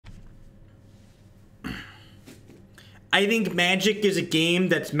I think Magic is a game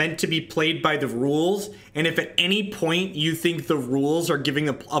that's meant to be played by the rules, and if at any point you think the rules are giving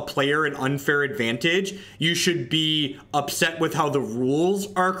a player an unfair advantage, you should be upset with how the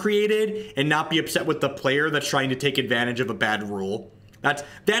rules are created and not be upset with the player that's trying to take advantage of a bad rule.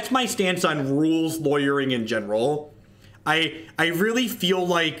 That's my stance on rules lawyering in general. I really feel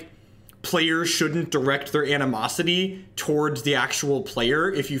like players shouldn't direct their animosity towards the actual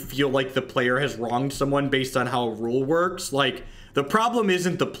player if you feel like the player has wronged someone based on how a rule works. Like, the problem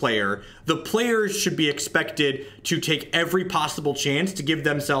isn't the player. The players should be expected to take every possible chance to give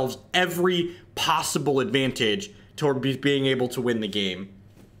themselves every possible advantage toward being able to win the game.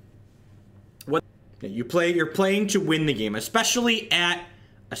 You're playing to win the game, especially at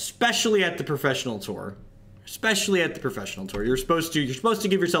the professional tour. Especially at the professional tour. You're supposed to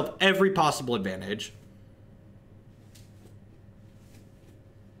give yourself every possible advantage.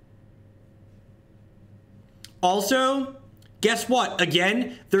 Also, guess what?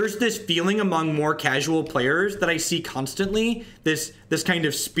 Again, there's this feeling among more casual players that I see constantly, this kind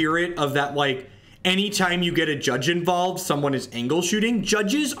of spirit of that, like, anytime you get a judge involved, someone is angle shooting.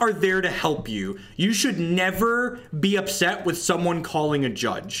 Judges are there to help you. You should never be upset with someone calling a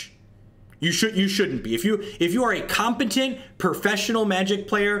judge. You shouldn't be. If you are a competent professional Magic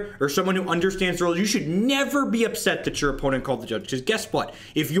player or someone who understands the rules, you should never be upset that your opponent called the judge. Because guess what?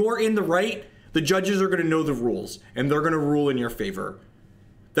 If you're in the right, the judges are going to know the rules and they're going to rule in your favor.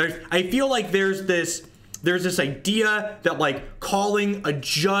 I feel like there's this idea that, like, calling a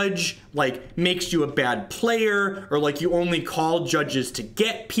judge, like, makes you a bad player, or like you only call judges to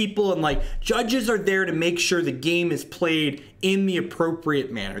get people, and like judges are there to make sure the game is played in the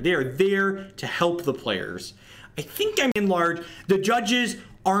appropriate manner. They are there to help the players. I think in large, the judges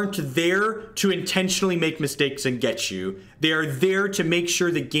aren't there to intentionally make mistakes and get you. They are there to make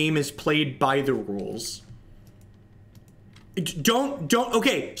sure the game is played by the rules.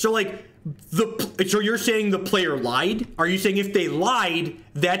 Okay, so like, so you're saying the player lied? Are you saying if they lied,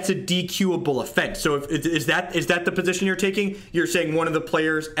 that's a DQable offense? So is that the position you're taking? You're saying one of the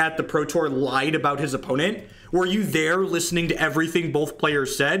players at the Pro Tour lied about his opponent? Were you there listening to everything both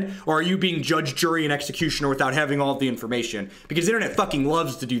players said? Or are you being judge, jury, and executioner without having all of the information? Because the internet fucking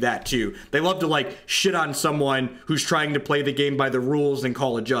loves to do that too. They love to, like, shit on someone who's trying to play the game by the rules and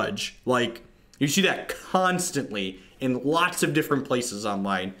call a judge. Like, you see that constantly in lots of different places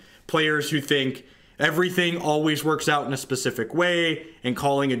online. Players who think everything always works out in a specific way and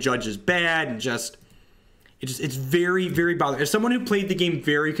calling a judge is bad, and it's very, very bothering. As someone who played the game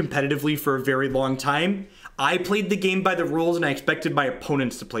very competitively for a very long time, I played the game by the rules and I expected my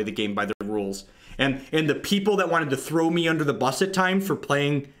opponents to play the game by the rules. And the people that wanted to throw me under the bus at times for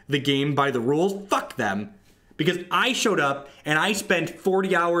playing the game by the rules, fuck them. Because I showed up and I spent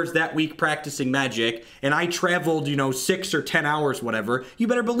 40 hours that week practicing Magic, and I traveled, 6 or 10 hours, whatever. You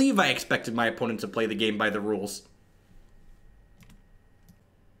better believe I expected my opponent to play the game by the rules.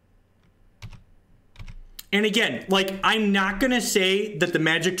 And again, like, I'm not going to say that the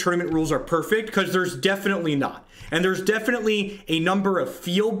Magic tournament rules are perfect, because there's definitely not. And there's definitely a number of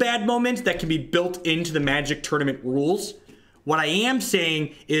feel-bad moments that can be built into the Magic tournament rules. What I am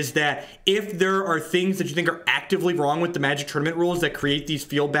saying is that if there are things that you think are actively wrong with the Magic tournament rules that create these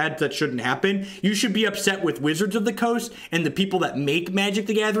feel-bads that shouldn't happen, you should be upset with Wizards of the Coast and the people that make Magic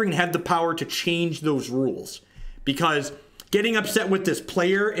the Gathering and have the power to change those rules. Because getting upset with this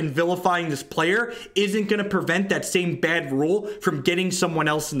player and vilifying this player isn't going to prevent that same bad rule from getting someone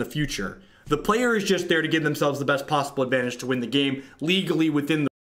else in the future. The player is just there to give themselves the best possible advantage to win the game legally within the